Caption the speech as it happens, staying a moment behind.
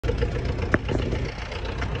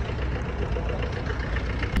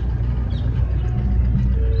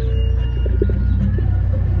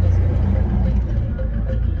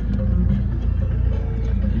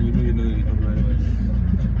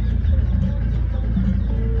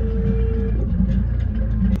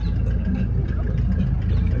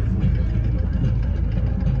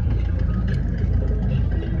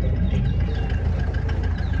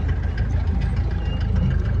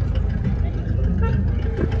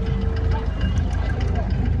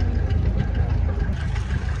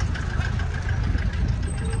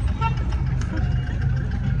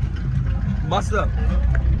Master.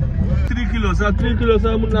 3 kilos, 3 kilos,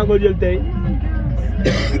 I'm not going to tell you.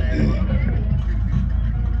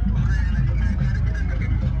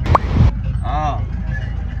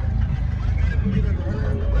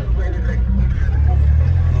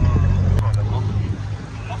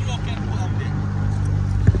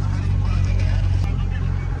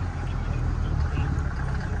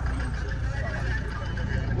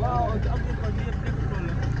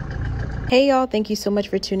 Hey y'all, thank you so much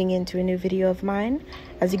for tuning in to a new video of mine.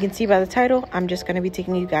 As you can see by the title, I'm just going to be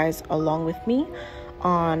taking you guys along with me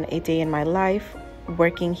on a day in my life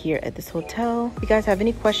working here at this hotel. If you guys have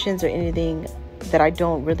any questions or anything that I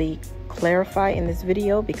don't really clarify in this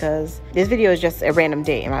video, because this video is just a random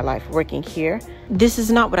day in my life working here. This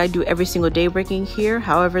is not what I do every single day working here.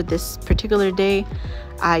 However, this particular day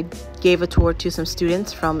I gave a tour to some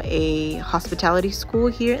students from a hospitality school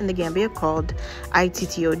here in the Gambia called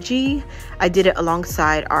ITTOG. I did it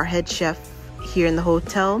alongside our head chef here in the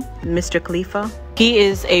hotel, Mr. Khalifa. He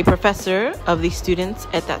is a professor of these students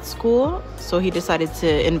at that school, so he decided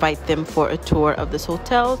to invite them for a tour of this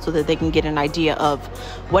hotel so that they can get an idea of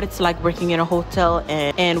what it's like working in a hotel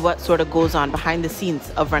and what sort of goes on behind the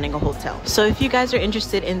scenes of running a hotel. So if you guys are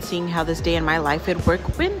interested in seeing how this day in my life at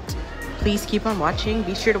work went, please keep on watching.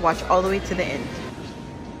 Be sure to watch all the way to the end.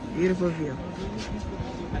 Beautiful view.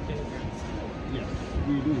 Yes,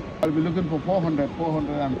 we do. I'll be looking for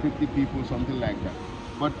 450 people, something like that.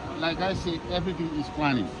 But like I said, everything is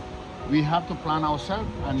planning. We have to plan ourselves,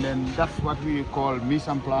 and then that's what we call mise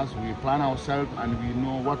en place. We plan ourselves and we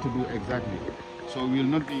know what to do exactly. So we'll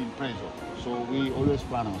not be in pressure. So we always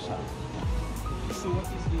plan ourselves. So what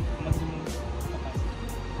is the maximum capacity?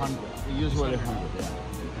 100, usually 100, yeah.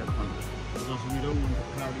 Because we don't want to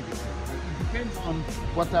crowd it. It depends on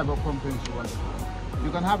what type of conference you want to have.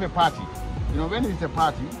 You can have a party. You know, when it's a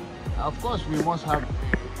party, of course we must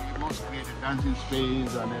create a dancing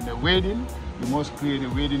space, and then the wedding, we must create a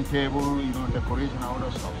wedding table, you know, decoration and all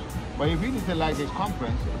that stuff. But if it is like a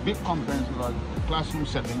conference, a big conference, like a classroom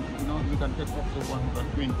setting, you know, we can take up to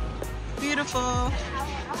 120. Beautiful.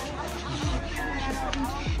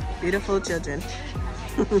 Beautiful children.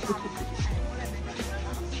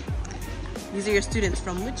 These are your students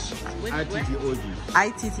from which ITTOG.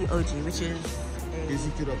 ITTOG, which is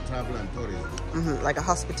Institute of Travel and Tourism. like a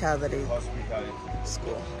hospitality Hospitality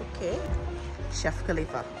school. Okay. Chef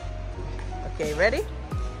Khalifa. Okay, ready?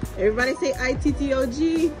 Everybody say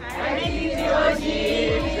ITTOG. ITTOG.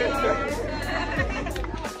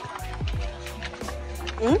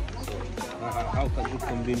 How can you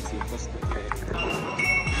convince your customer?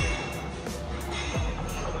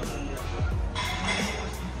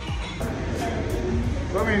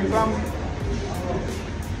 Come.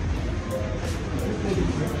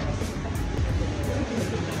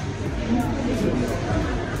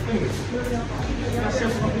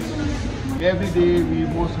 Every day we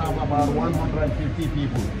must have about 150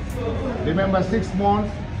 people. Remember, 6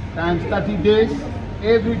 months times 30 days,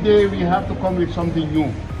 every day we have to come with something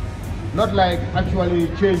new. Not like actually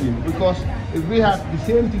changing, because if we have the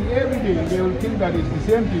same thing every day, they will think that it's the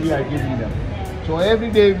same thing we are giving them. So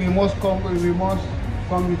every day we must come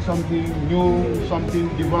with something new, something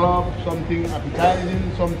developed, something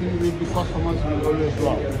appetizing, something which the customers will always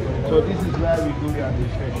love. So this is where we do the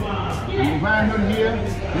administration. And if I'm not here,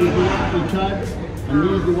 he is the one in charge, and he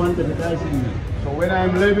is the one appetizing me. So when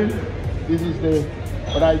I'm leaving, this is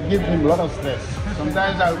but I give him a lot of stress.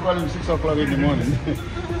 Sometimes I'll call him 6 o'clock in the morning.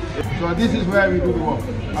 So this is where we do the work.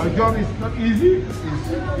 Our job is not easy,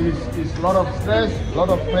 it's a lot of stress, a lot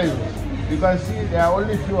of pressure. You can see there are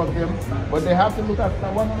only few of them, but they have to look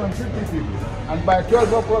after 150 people. And by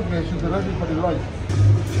 12 o'clock, they should be ready for the lunch.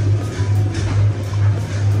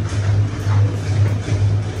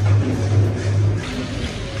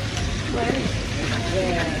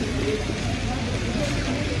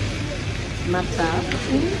 Mata.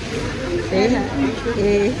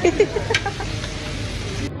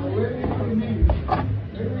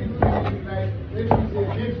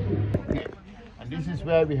 This is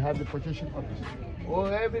where we have the purchasing office. Oh,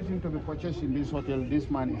 everything to be purchased in this hotel, this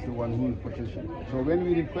man is the one who is purchasing. So when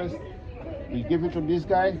we request, we give it to this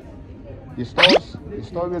guy, the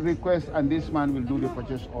store will request, and this man will do the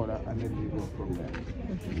purchase order, and then we go from there.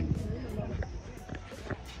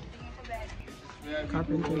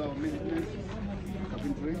 Carpentry.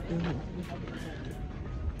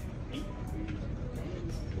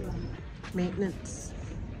 Maintenance.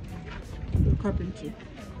 Carpentry.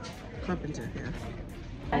 Carpenter, yeah.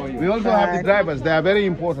 We also have the drivers. They are very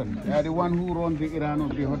important. They are the one who run the Iran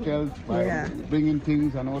of the hotels by bringing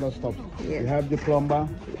things and other stuff. Yeah. We have the plumber.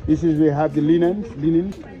 We have the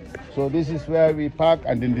linen. So this is where we park,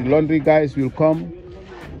 and then the laundry guys will come,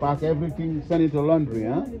 pack everything, send it to laundry,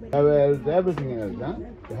 huh? Well, everything else, huh?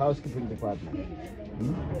 The housekeeping department.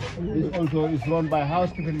 This also is run by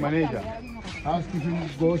housekeeping manager. Housekeeping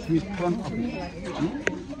goes with front office.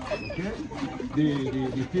 Okay?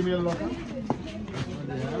 The female locker.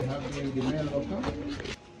 They have the male locker.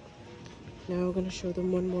 Now we're going to show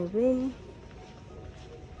them one more room.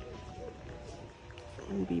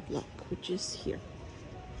 On B block, which is here.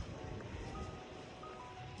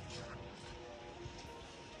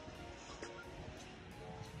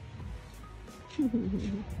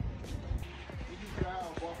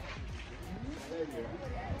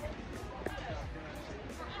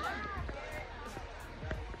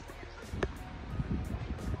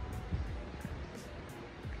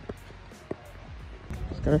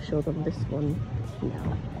 Just gonna show them this one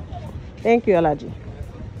now. Thank you, Alaji.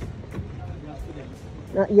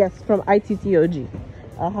 Yes, from ITTOG,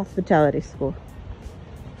 Hospitality School.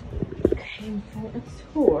 Came for a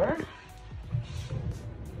tour.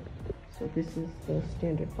 So this is the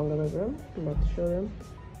standard bungalow room. I'm about to show them.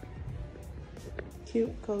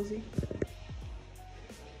 Cute, cozy.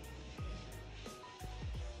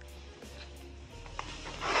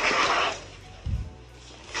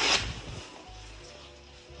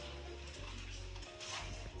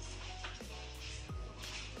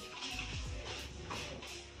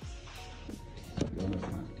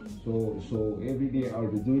 So every day I'll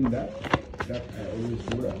be doing that. That I always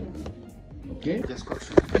do that. Okay.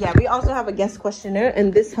 Yeah, we also have a guest questionnaire,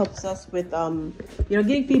 and this helps us with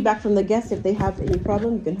getting feedback from the guests. If they have any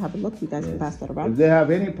problem, you can have a look. You guys can pass that around. If they have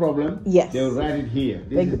any problem, yes, they'll write it here.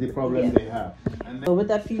 This is the problem they have. And so with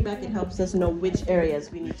that feedback, it helps us know which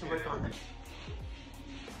areas we need to work on.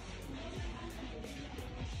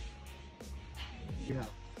 Yeah.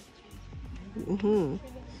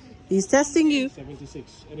 He's testing you.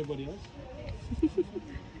 76. Anybody else?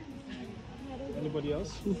 Anybody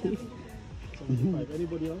else? 75.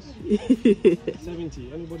 Anybody else?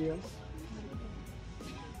 70. Anybody else?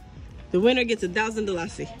 The winner gets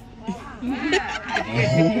 $1,000.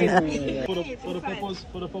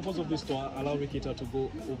 For the purpose of this tour, allow Rikita to go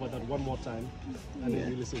over that one more time, and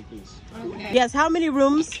then you listen, please. Yes. How many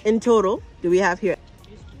rooms in total do we have here?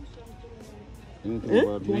 anything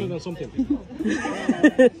about 200 and something.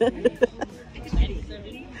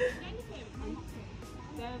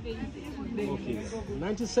 Okay,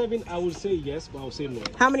 97. I will say yes, but I'll say no.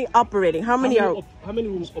 How many operating? How many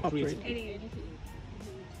rooms operating?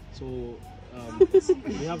 So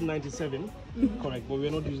we have 97, correct, but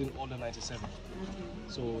we're not using all the 97.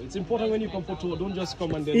 So it's important when you come for tour, don't just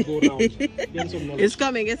come and then go around. Get some knowledge. It's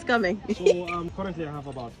coming, it's coming. So currently I have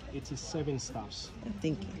about 87 staffs.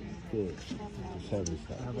 Thank you. I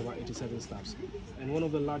have about 87 staffs. And one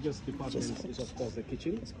of the largest departments is of course the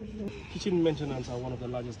kitchen. Kitchen maintenance are one of the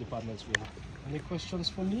largest departments we have. Any questions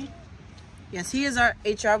for me? Yes, he is our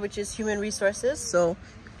HR, which is human resources. So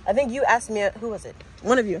I think you asked me, who was it?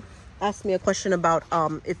 One of you asked me a question about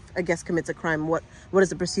if a guest commits a crime, what is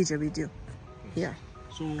the procedure we do? Yeah.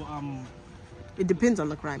 So it depends on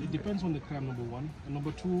the crime. It depends on the crime, number one. And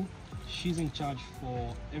number two, she's in charge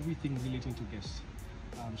for everything relating to guests.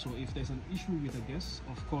 So if there's an issue with a guest,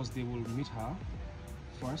 of course they will meet her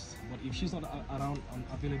first. But if she's not around and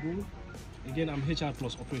available, again, I'm HR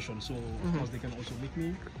plus operations, so of course they can also meet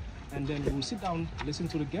me. And then we will sit down, listen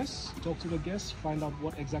to the guests, talk to the guests, find out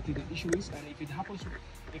what exactly the issue is. And if it happens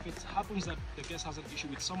that the guest has an issue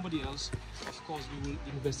with somebody else, of course we will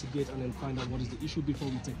investigate and then find out what is the issue before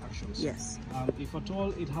we take actions. Yes. If at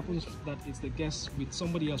all it happens that it's the guest with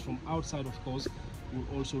somebody else from outside, of course,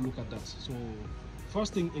 we'll also look at that. So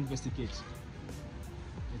first thing, investigate.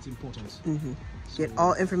 It's important. So get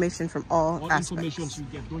all information from all aspects. Information you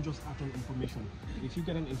get, don't just act on information. If you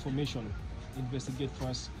get an information, investigate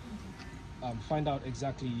first. Find out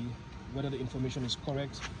exactly whether the information is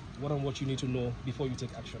correct, what you need to know before you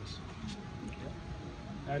take actions.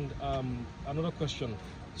 Yeah. And another question.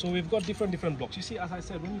 So we've got different blocks. You see, as I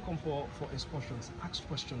said, when you come for excursions, ask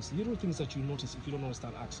questions. Little things that you notice if you don't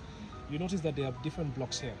understand, ask. You notice that there are different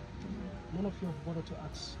blocks here. None of you have bothered to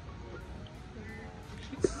ask.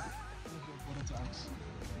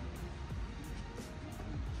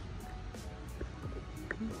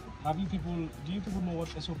 Do you people know what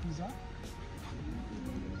SOPs are?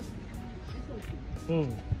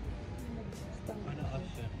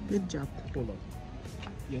 Good job. Hold on.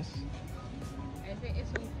 Yes? I say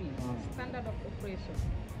SOP, standard of operation.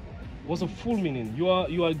 What's the full meaning? You are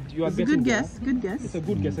It's getting a good there. guess. Good guess. It's a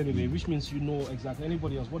good guess anyway, which means you know exactly.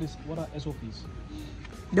 Anybody else? What are SOPs?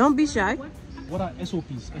 Don't be shy. What are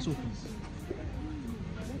SOPs? SOPs.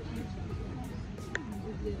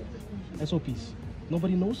 SOPs.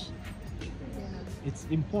 Nobody knows? It's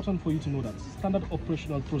important for you to know that. Standard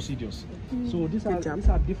operational procedures. So these are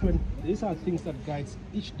different, these are things that guides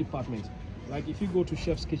each department. Like if you go to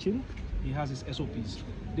chef's kitchen, he has his SOPs.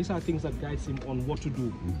 These are things that guides him on what to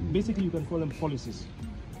do. Basically, you can call them policies.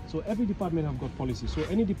 So every department have got policies. So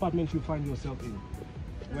any department you find yourself in,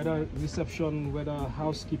 whether reception, whether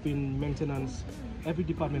housekeeping, maintenance, every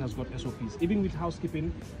department has got SOPs. Even with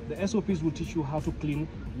housekeeping, the SOPs will teach you how to clean,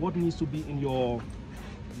 what needs to be in your,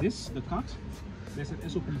 the cart. There's an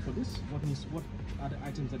SOP for this, what are the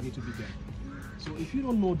items that need to be there. So if you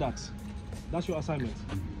don't know that, that's your assignment.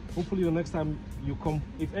 Hopefully the next time you come,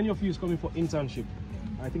 if any of you is coming for internship,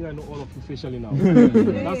 I think I know all of you facially now.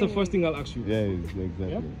 That's the first thing I'll ask you. Yeah,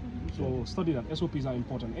 exactly. Yeah? So study that. SOPs are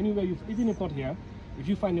important. Anywhere even if not here, if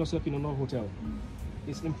you find yourself in another hotel,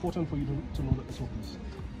 it's important for you to know the SOPs.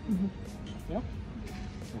 Yeah?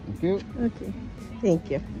 Thank you. Okay.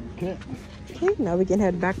 Thank you. Okay. Okay, now we can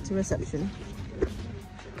head back to reception.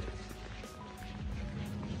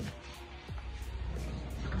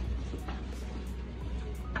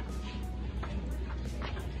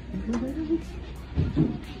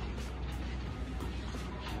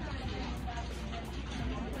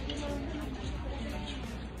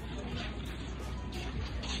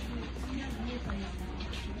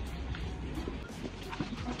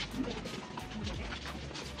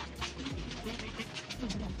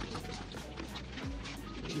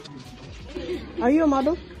 Are you a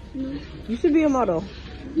model? No. You should be a model.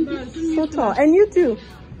 So tall. And you too.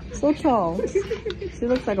 So tall. She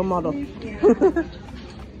looks like a model. There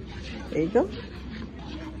you go.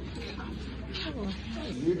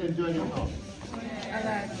 You enjoy your house?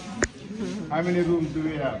 How many rooms do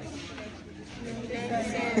we have?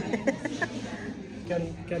 Can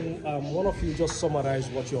one of you just summarize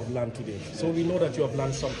what you have learned today? So we know that you have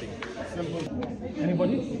learned something.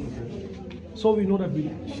 Anybody? So we know that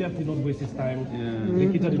the chef did not waste his time, the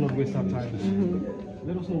caterer did not waste our time.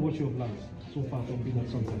 Let us know what you have learned so far from being at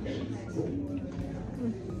Sunset.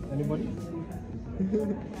 Anybody?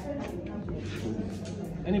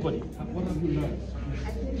 Anybody? What have you learned?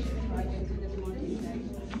 I think this morning is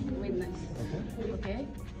very nice. Okay.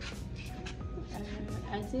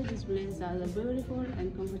 I see this place as a beautiful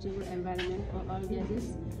and comfortable environment for all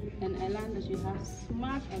guests, and I learned that you have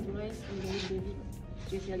smart employees and very baby.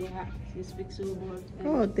 Especially her, she speaks so well.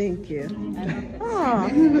 Oh, thank you. I love that. Oh.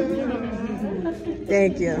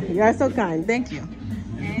 Thank you. You are so kind. Thank you.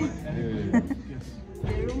 And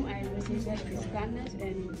the room I visited is kindness,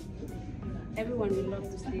 and everyone will love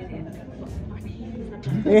to stay there.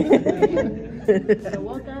 The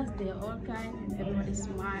workers, they are all kind. Everybody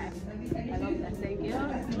smile. I love that. Thank you.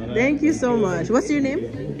 Thank you so much. What's your name?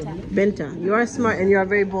 Benta. You are smart and you are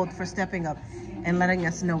very bold for stepping up and letting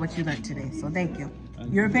us know what you learned today. So thank you.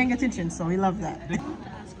 You're paying attention, so we love that. Who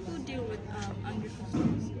deal with angry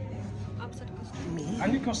customers, upset customers? Me.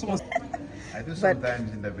 Angry customers. I do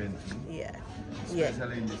sometimes in the venue, Yeah.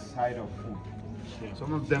 especially in the side of food.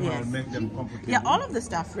 Some of them will make them comfortable. Yeah, all of the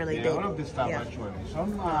staff really Yeah, did. all of the stuff actually.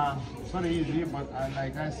 Some are it's not easy, but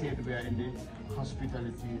like I said, we are in the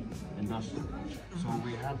hospitality industry. So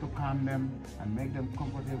we have to calm them and make them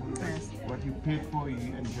comfortable. Yes. What you paid for, you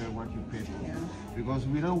enjoy what you paid for. Because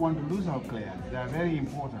we don't want to lose our clients. They are very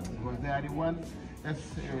important because they are the one. That's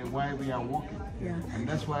why we are working. Yeah. And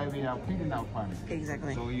that's why we are feeding our family.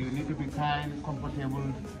 Exactly. So you need to be kind,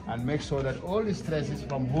 comfortable, and make sure that all the stress is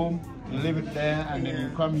from home. You leave it there, and then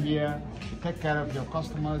you come here, you take care of your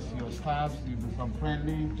customers, your staff, you become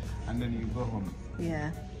friendly, and then you go home.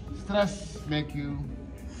 Yeah. Stress make you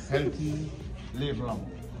healthy, live long.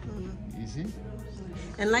 You see?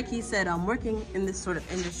 And like he said, working in this sort of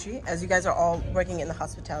industry, as you guys are all working in the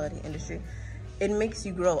hospitality industry, it makes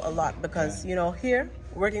you grow a lot because, you know, here,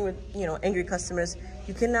 working with, you know, angry customers,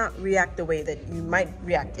 you cannot react the way that you might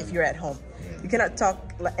react if you're at home. You cannot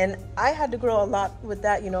talk, and I had to grow a lot with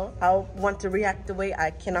that, you know. I want to react the way I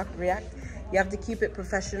cannot react. You have to keep it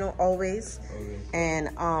professional always. And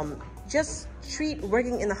just treat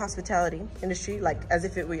working in the hospitality industry like as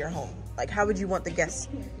if it were your home. Like, how would you want the guests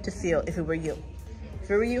to feel if it were you? If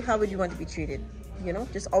it were you, how would you want to be treated? You know,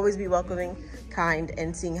 just always be welcoming, kind,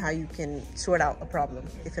 and seeing how you can sort out a problem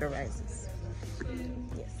if it arises.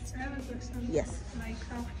 Yes. I have a question. Yes. Like,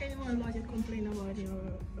 how anyone might complain about your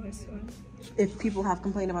restaurant? If people have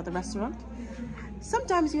complained about the restaurant,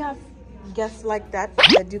 sometimes you have guests like that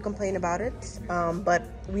do complain about it, but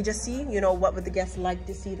we just see, you know, what would the guests like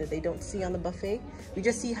to see that they don't see on the buffet. We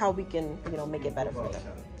just see how we can, you know, make it better for them.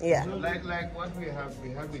 Yeah. So like what we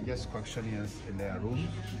have the guest questionnaires in their rooms.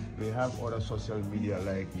 We have other social media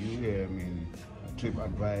like you,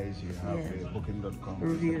 TripAdvice, you have Booking.com,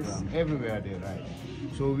 reviews, Instagram, everywhere they write.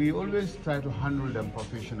 So we always try to handle them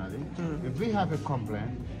professionally. If we have a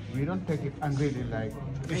complaint, we don't take it angrily like,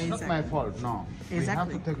 it's not my fault, no. We have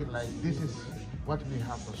to take it like, this is what we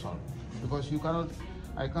have to solve. Because you cannot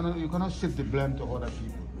shift the blame to other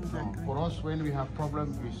people. No. For us, when we have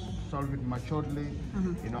problems, we solve it maturely,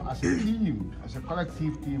 you know, as a team, as a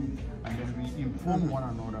collective team, and then we inform one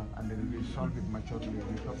another, and then we solve it maturely.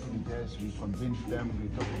 We talk to the guests, we convince them, we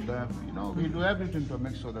talk to them, you know, we do everything to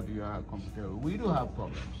make sure that you are comfortable. We do have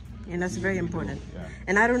problems. And that's very important.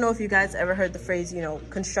 And I don't know if you guys ever heard the phrase, you know,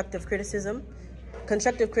 constructive criticism.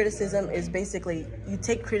 Constructive criticism is basically you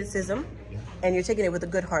take criticism and you're taking it with a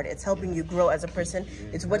good heart. It's helping you grow as a person.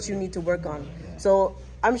 It's what you need to work on. So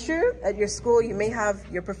I'm sure at your school you may have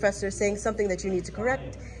your professor saying something that you need to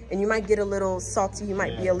correct, and you might get a little salty, you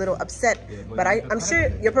might be a little upset, but I'm sure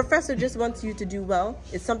your professor just wants you to do well.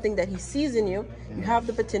 It's something that he sees in you. You have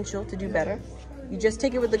the potential to do better. You just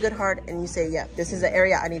take it with a good heart and you say, yeah, this is an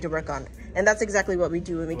area I need to work on. And that's exactly what we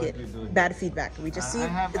do when we get bad feedback. We just see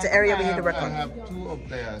it's an area we need to work on. I have two of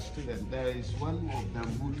their students. There is one of them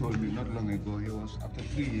who told me not long ago, he was after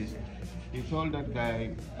 3 years, he told that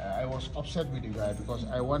guy, I was upset with the guy because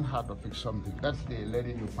I want her to fix something. That's the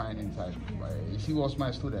lady you find inside. She was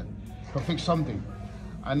my student, to fix something.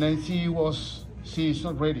 And then she is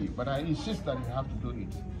not ready, but I insist that you have to do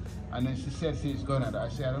it. And then she said she's gonna. I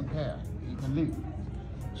said, I don't care, you can leave.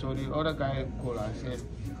 So the other guy called and said,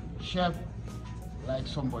 Chef, like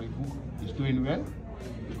somebody who is doing well,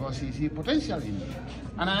 because he sees potential in me.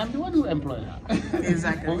 And I am the one who employed her.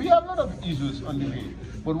 Exactly. But we have a lot of issues on the way.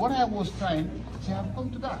 But what I was trying, she have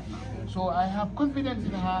come to that now. So I have confidence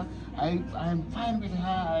in her. I am fine with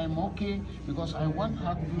her. I am okay because I want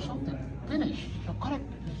her to do something. Finish, to correct.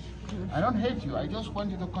 I don't hate you. I just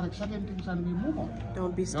want you to correct certain things and we move on.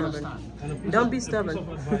 Don't be stubborn. Don't be stubborn. A piece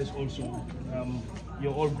of advice also,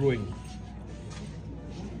 you're all growing.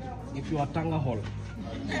 If you are tanga hole,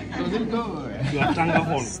 you are tanga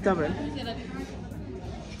hole. Stubborn.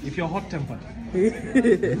 If you're hot tempered,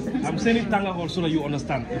 I'm saying it tanga hole so that you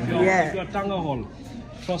understand. If you're tanga hole,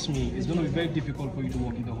 trust me, it's going to be very difficult for you to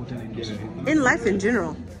work in the hotel industry. In life in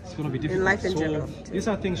general. It's going to be difficult. In life in general. These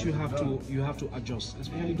are things you have to adjust,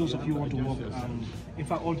 especially those of you who want to work. In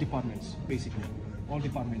fact, all departments, basically, all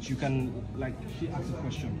departments. You can, like, she asked a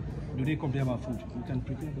question: do they complain about food? You can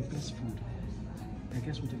prepare the best food. I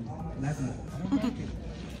guess what it is. Like more. I don't like it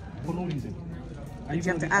for no reason. You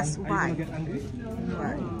have to ask why. Are you going to get angry?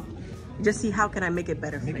 Right. Just see how can I make it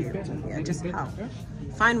better for you. Yeah, just how.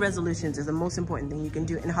 Find resolutions is the most important thing you can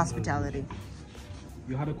do in hospitality.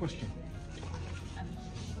 You had a question?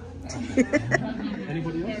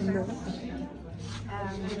 Anybody else? No.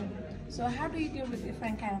 So how do you deal with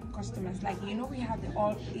different kind of customers? Like, you know, we have the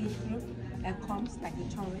all age group that comes, like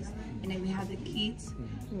the tourists, and then we have the kids.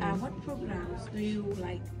 What programs do you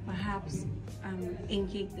like perhaps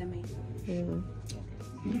engage them in?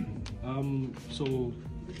 So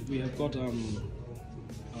we have got our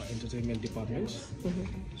entertainment department.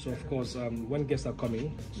 So of course, when guests are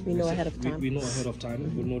coming, we know ahead of time. We know ahead of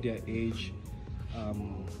time. We know their age,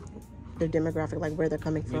 their demographic, like where they're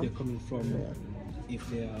coming from. Where they're coming from. If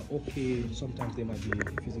they are okay, sometimes they might be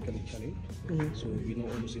physically challenged. So we know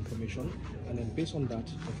all this information, and then based on that,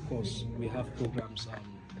 of course, we have programs.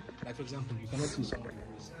 Like for example, you cannot see somebody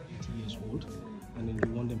who is 80 years old, and then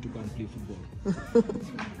you want them to go and play football.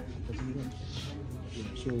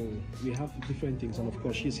 So we have different things, and of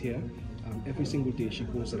course she's here. Every single day she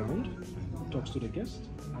goes around, talks to the guests,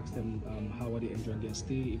 asks them how are they enjoying their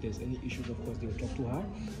stay. If there's any issues, of course they will talk to her.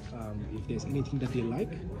 If there's anything that they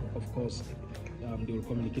like, of course they will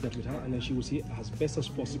communicate that with her, and then she will see as best as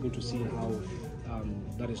possible to see how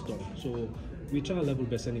that is done. So we try our level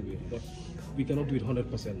best anyway, but we cannot do it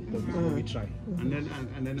 100%, but we try.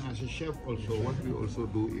 And then as a chef also, what we also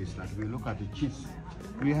do is that we look at the cheats.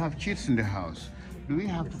 We have cheats in the house. Do we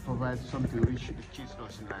have to provide something which the kids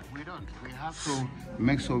doesn't like? We don't. We have to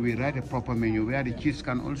make sure we write a proper menu where the kids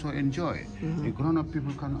can also enjoy. The grown-up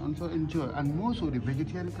people can also enjoy, and more so the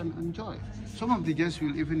vegetarian can enjoy. Some of the guests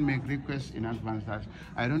will even make requests in advance that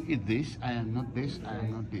I don't eat this, I am not this, I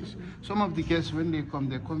am not this. Some of the guests, when they come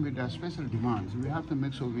with their special demands. We have to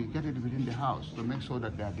make sure we get it within the house to make sure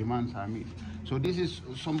that their demands are met. So this is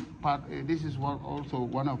some part. This is also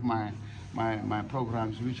one of my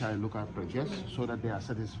programs which I look at the guests so that they are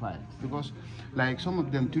satisfied. Because like some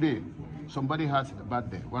of them today, somebody has a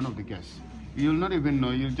birthday, one of the guests. You'll not even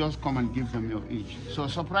know, you'll just come and give them your each. So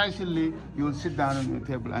surprisingly, you'll sit down on your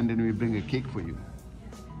table and then we bring a cake for you.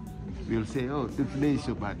 we'll say, oh, today is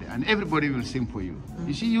your birthday, and everybody will sing for you.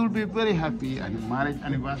 You see, you'll be very happy, and marriage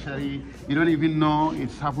anniversary, you don't even know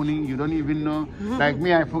it's happening, you don't even know. Like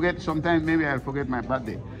me, I forget, sometimes maybe I'll forget my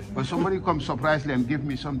birthday, but somebody comes surprisingly and give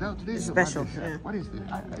me something, oh, today is your special. birthday. Yeah. What is this?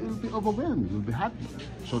 You'll be overwhelmed, you'll be happy.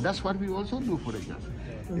 So that's what we also do for the guest.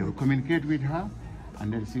 You will communicate with her,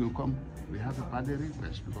 and then she will come. We have a birthday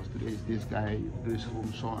request because today is this guy, this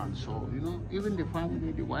room, so and so. You know, even the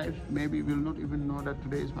family, the wife, maybe will not even know that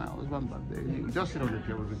today is my husband's birthday. You just sit on the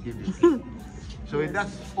table and give you. So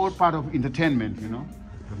that's all part of entertainment, you know,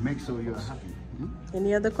 to make sure you're happy.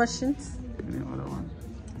 Any other questions? Any other ones?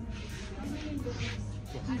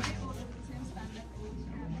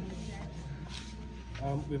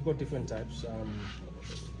 We've got different types.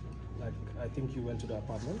 Like I think you went to the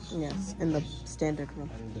apartments. Yes, in the standard room.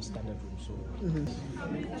 And the standard room. So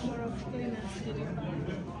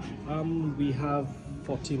we have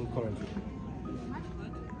 14 currently.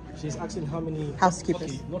 She's asking how many housekeepers.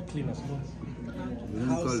 Okay, not cleaners. We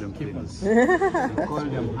don't call them Housekeepers. We call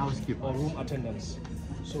them housekeepers. Or room attendants.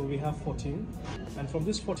 So we have 14, and from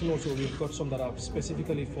this 14 also we've got some that are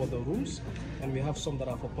specifically for the rooms, and we have some that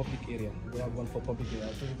are for public area. We have one for public area.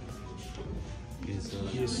 I think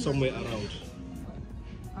is somewhere around.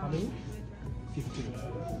 How many? 15.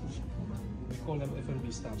 We call them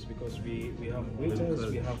F&B staffs because we have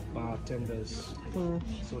waiters, we have bartenders,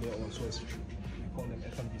 so they're also, we call them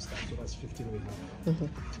F&B staff, so that's 15 we have. Do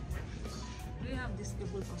you have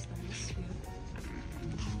disabled customers?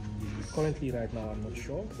 Currently, right now, I'm not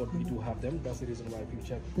sure, but we do have them. That's the reason why if you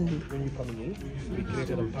check, when you're coming in, we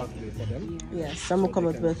created a pathway for them. Yes, some will come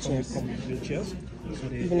with wheelchairs. So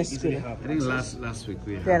they Even a scooter. I think last week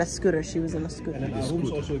we had a scooter. She was in a scooter. And then our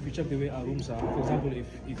rooms also, if you check the way our rooms are, for example,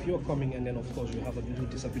 if you're coming and then of course you have a little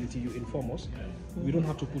disability, you inform us. We don't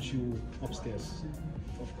have to put you upstairs.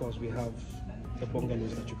 Of course, we have the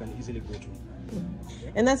bungalows that you can easily go to.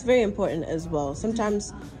 And that's very important as well.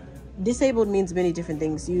 Sometimes disabled means many different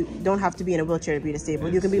things. You don't have to be in a wheelchair to be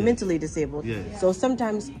disabled. You can be mentally disabled. Yes. So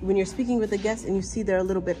sometimes when you're speaking with a guest and you see they're a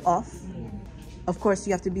little bit off, of course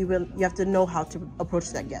you have to know how to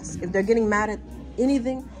approach that guest. If they're getting mad at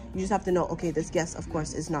anything, you just have to know, okay, this guest of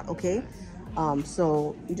course is not okay.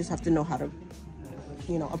 So you just have to know how to,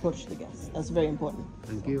 you know, approach the guest. That's very important.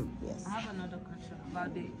 Thank you. Yes. I have another question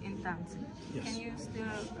about the internship. Yes. Can you still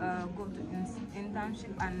go to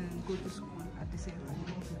internship and go to school at the same time?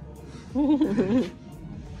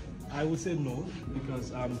 I would say no,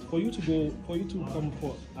 because for you to come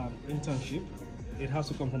for internship, it has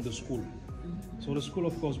to come from the school. So the school,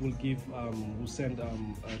 of course, will send a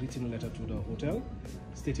written letter to the hotel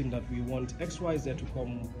stating that we want XYZ to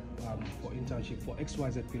come for internship for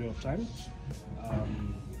XYZ period of time.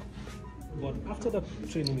 But after the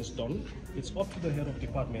training is done, it's up to the head of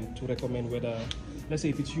department to recommend whether, let's say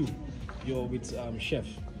if it's you're with chef,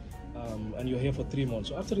 and you're here for 3 months.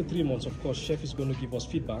 So after the 3 months, of course, chef is going to give us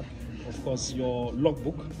feedback. Of course, your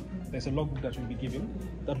logbook, there's a logbook that will be given.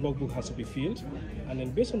 That logbook has to be filled. And then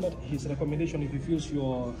based on that, his recommendation, if he feels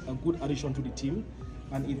you're a good addition to the team,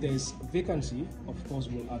 and if there's vacancy, of course,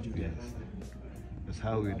 we'll add you there. That's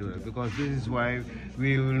how we do it, because this is why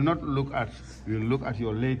we will not look at, we will look at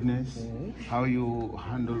your lateness, how you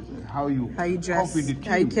handle, how you dress, cope with the team,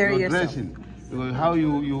 how you carry your yourself. dressing, how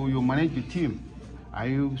you manage the team. Are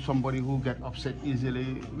you somebody who get upset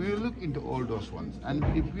easily? We will look into all those ones. And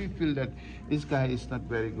if we feel that this guy is not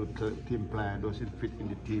very good team player, doesn't fit in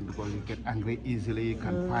the team because he get angry easily,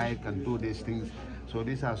 can fight, can do these things. So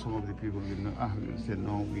these are some of the people we will say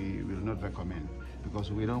no, we will not recommend, because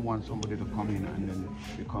we don't want somebody to come in and then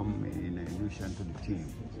become an illusion to the team.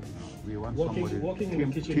 We want somebody walking in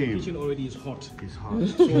the kitchen. The kitchen already is hot. It's hot.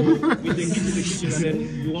 So with the heat in the kitchen, and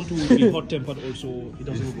then you want to be hot tempered also, it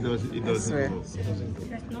doesn't go. It doesn't go.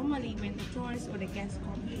 Because normally when the tourists or the guests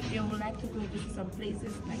come, they would like to go visit some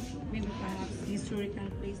places, like maybe perhaps historical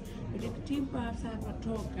place. But if the team perhaps have a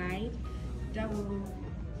tour guide, that will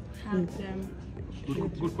help them.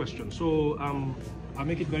 Good question. So I'll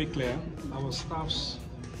make it very clear. Our staffs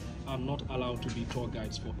are not allowed to be tour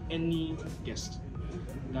guides for any guest.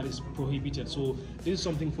 That is prohibited. So this is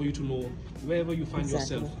something for you to know. Wherever you find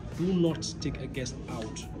yourself, do not take a guest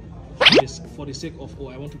out for the sake of, oh,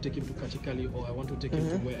 I want to take him to Kachikali, or I want to take him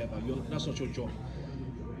to wherever. That's not your job.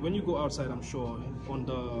 When you go outside, I'm sure on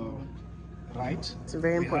the right, it's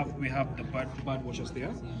very important. We have the bird watchers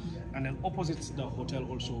there, and then opposite the hotel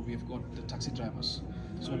also we've got the taxi drivers.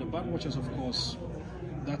 So the bird watchers, of course,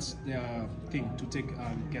 that's their thing, to take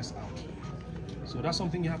guests out. So that's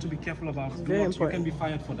something you have to be careful about. Very important. You can be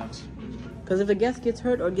fired for that. Because if a guest gets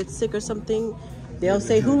hurt or gets sick or something, They'll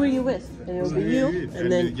say, who were you with? And it'll be you,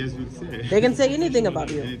 and then they can say anything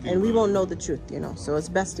about you, and we won't know the truth, you know. So it's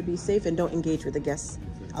best to be safe and don't engage with the guests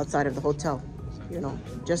outside of the hotel, you know,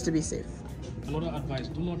 just to be safe. Another advice: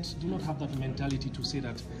 do not have that mentality to say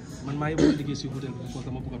that man my hotel because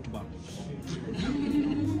I'm to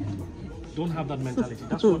Don't have that mentality.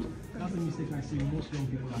 That's the mistake I see most young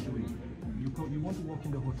people are doing. You want to work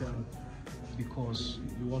in the hotel because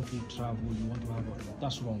you want to travel, you want to have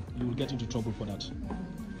that's wrong. You will get into trouble for that.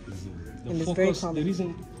 The focus,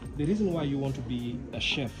 the reason why you want to be a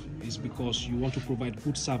chef is because you want to provide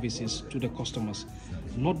good services to the customers.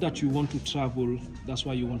 Not that you want to travel, that's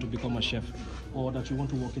why you want to become a chef, or that you want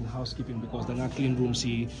to work in housekeeping because they're not clean rooms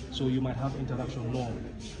here, so you might have interaction. No.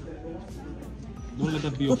 Don't let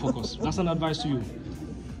that be your focus. That's an advice to you.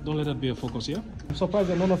 Don't let that be your focus, yeah? I'm surprised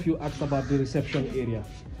that none of you asked about the reception area.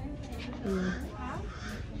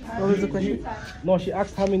 What was the question? No, she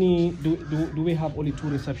asked how many do we have only 2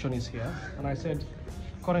 receptionists here, and I said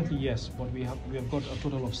currently yes, but we have got a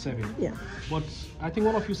total of 7. Yeah. But I think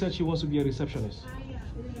one of you said she wants to be a receptionist.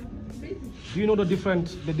 Do you know the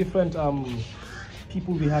different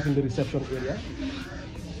people we have in the reception area?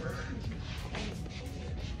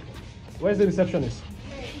 Where's the receptionist?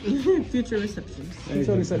 Future receptionist.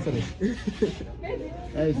 Future receptionist.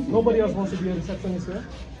 Nobody else wants to be a receptionist here?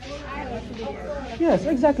 Yes,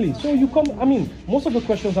 exactly. So you come. I mean, most of the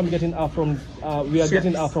questions I'm getting are from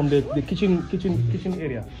getting are from the kitchen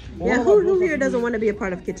area. But yeah, who here doesn't want to be a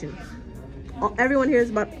part of kitchen? Everyone here is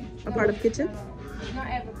about a part of kitchen. Not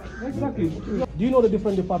everybody. Exactly. Do you know the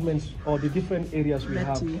different departments or the different areas we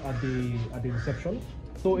have at the reception?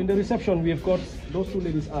 So in the reception, we have got those 2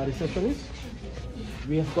 ladies are receptionists.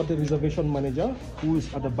 We have got the reservation manager who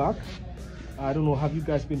is at the back. I don't know, have you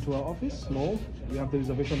guys been to our office? No. We have the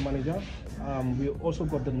reservation manager. We also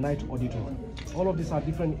got the night auditor. All of these are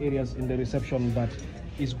different areas in the reception that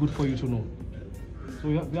is good for you to know. So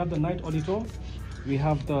we have the night auditor. We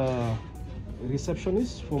have the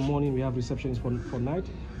receptionist for morning. We have receptionist for night.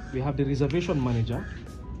 We have the reservation manager.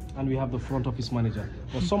 And we have the front office manager.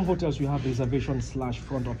 For some hotels, you have reservation /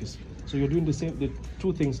 front office. So you're doing the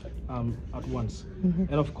 2 things at once.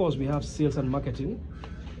 And of course, we have sales and marketing.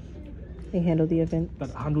 They handle the event.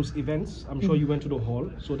 That handles events. I'm sure you went to the hall.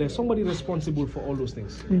 So there's somebody responsible for all those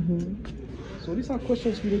things. So these are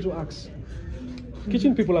questions we need to ask.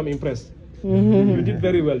 Kitchen people, I'm impressed. You did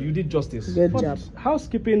very well. You did justice. Good job.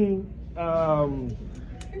 Housekeeping,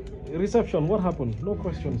 reception, what happened? No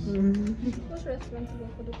questions. Who's responsible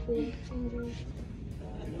for the food?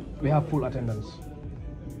 We have pool attendants.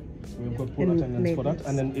 We've got pool attendants for that,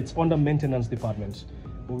 and then it's under maintenance department.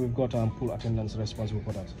 But we've got pool attendants responsible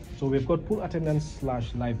for that. So we've got pool attendants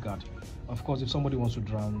 / lifeguard. Of course, if somebody wants to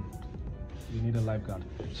drown, you need a lifeguard.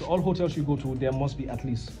 So all hotels you go to, there must be at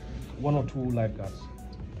least 1 or 2 lifeguards.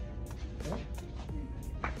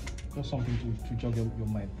 Just something to jog your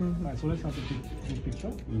mind. Right, so let's have a quick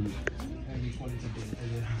picture. And we call it a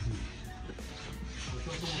day.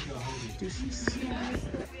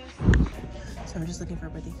 So I'm just looking for a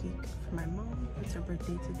birthday cake for my mom. It's her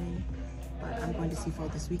birthday today, but I'm going to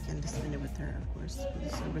Seafold this weekend to spend it with her, of course,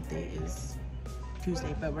 because her birthday is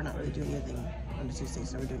Tuesday, but we're not really doing anything on the Tuesday,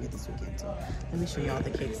 so we're doing it this weekend. So let me show you all the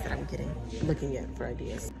cakes that I'm looking at for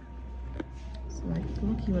ideas. So like,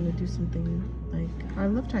 look, you want to do something like, I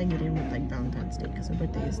love tying it in with like Valentine's Day, because her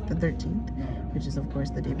birthday is the 13th, which is of course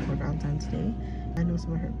the day before Valentine's Day. I know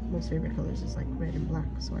some of her most favorite colors is like red and black,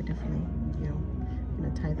 so I definitely, you know,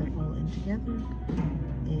 gonna tie that all in together,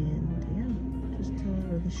 and yeah, just to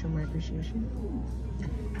really show my appreciation.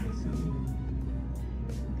 So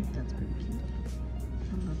I think that's pretty cute.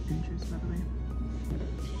 I love Pinterest, by the way.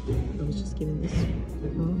 I was just getting this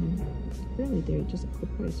really there, just at the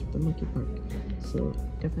price of the monkey park, so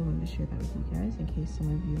definitely wanted to share that with you guys in case some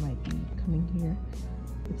of you might be coming here.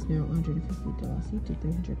 It's now $150 to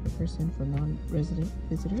 $300 per person for non-resident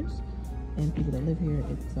visitors, and people that live here,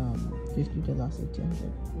 it's $50 to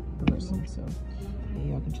 $200 per person. So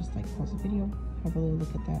yeah, y'all can just like pause the video, have a little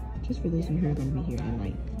look at that, just for those of you who are going to be here and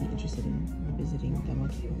might be interested in visiting the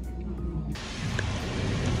monkey park.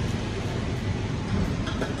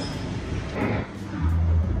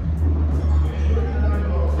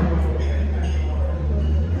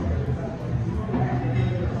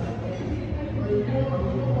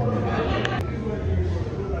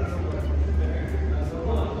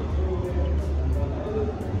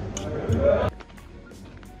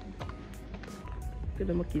 Look at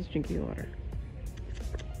the monkeys drinking water.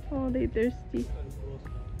 Oh, they thirsty.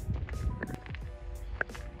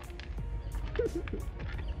 That's so cute.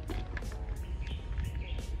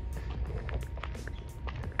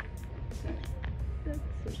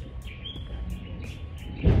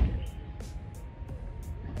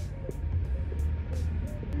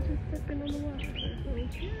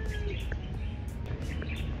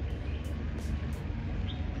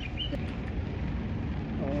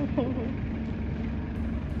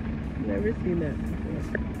 Never seen that before.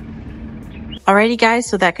 Alrighty guys,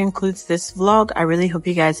 so that concludes this vlog. I really hope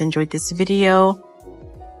you guys enjoyed this video.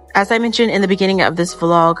 As I mentioned in the beginning of this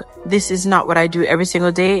vlog, this is not what I do every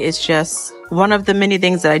single day. It's just one of the many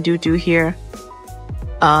things that I do here,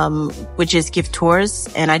 which is give tours.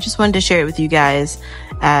 And I just wanted to share it with you guys,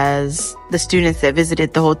 as the students that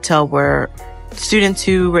visited the hotel were students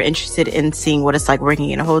who were interested in seeing what it's like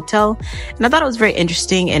working in a hotel. And I thought it was very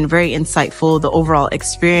interesting and very insightful. The overall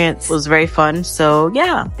experience was very fun. So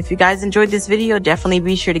yeah, if you guys enjoyed this video, definitely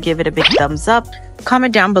be sure to give it a big thumbs up.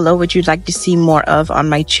 Comment down below what you'd like to see more of on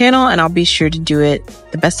my channel, and I'll be sure to do it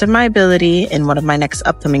the best of my ability in one of my next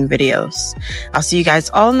upcoming videos. I'll see you guys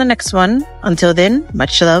all in the next one. Until then,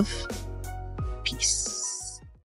 much love. Peace.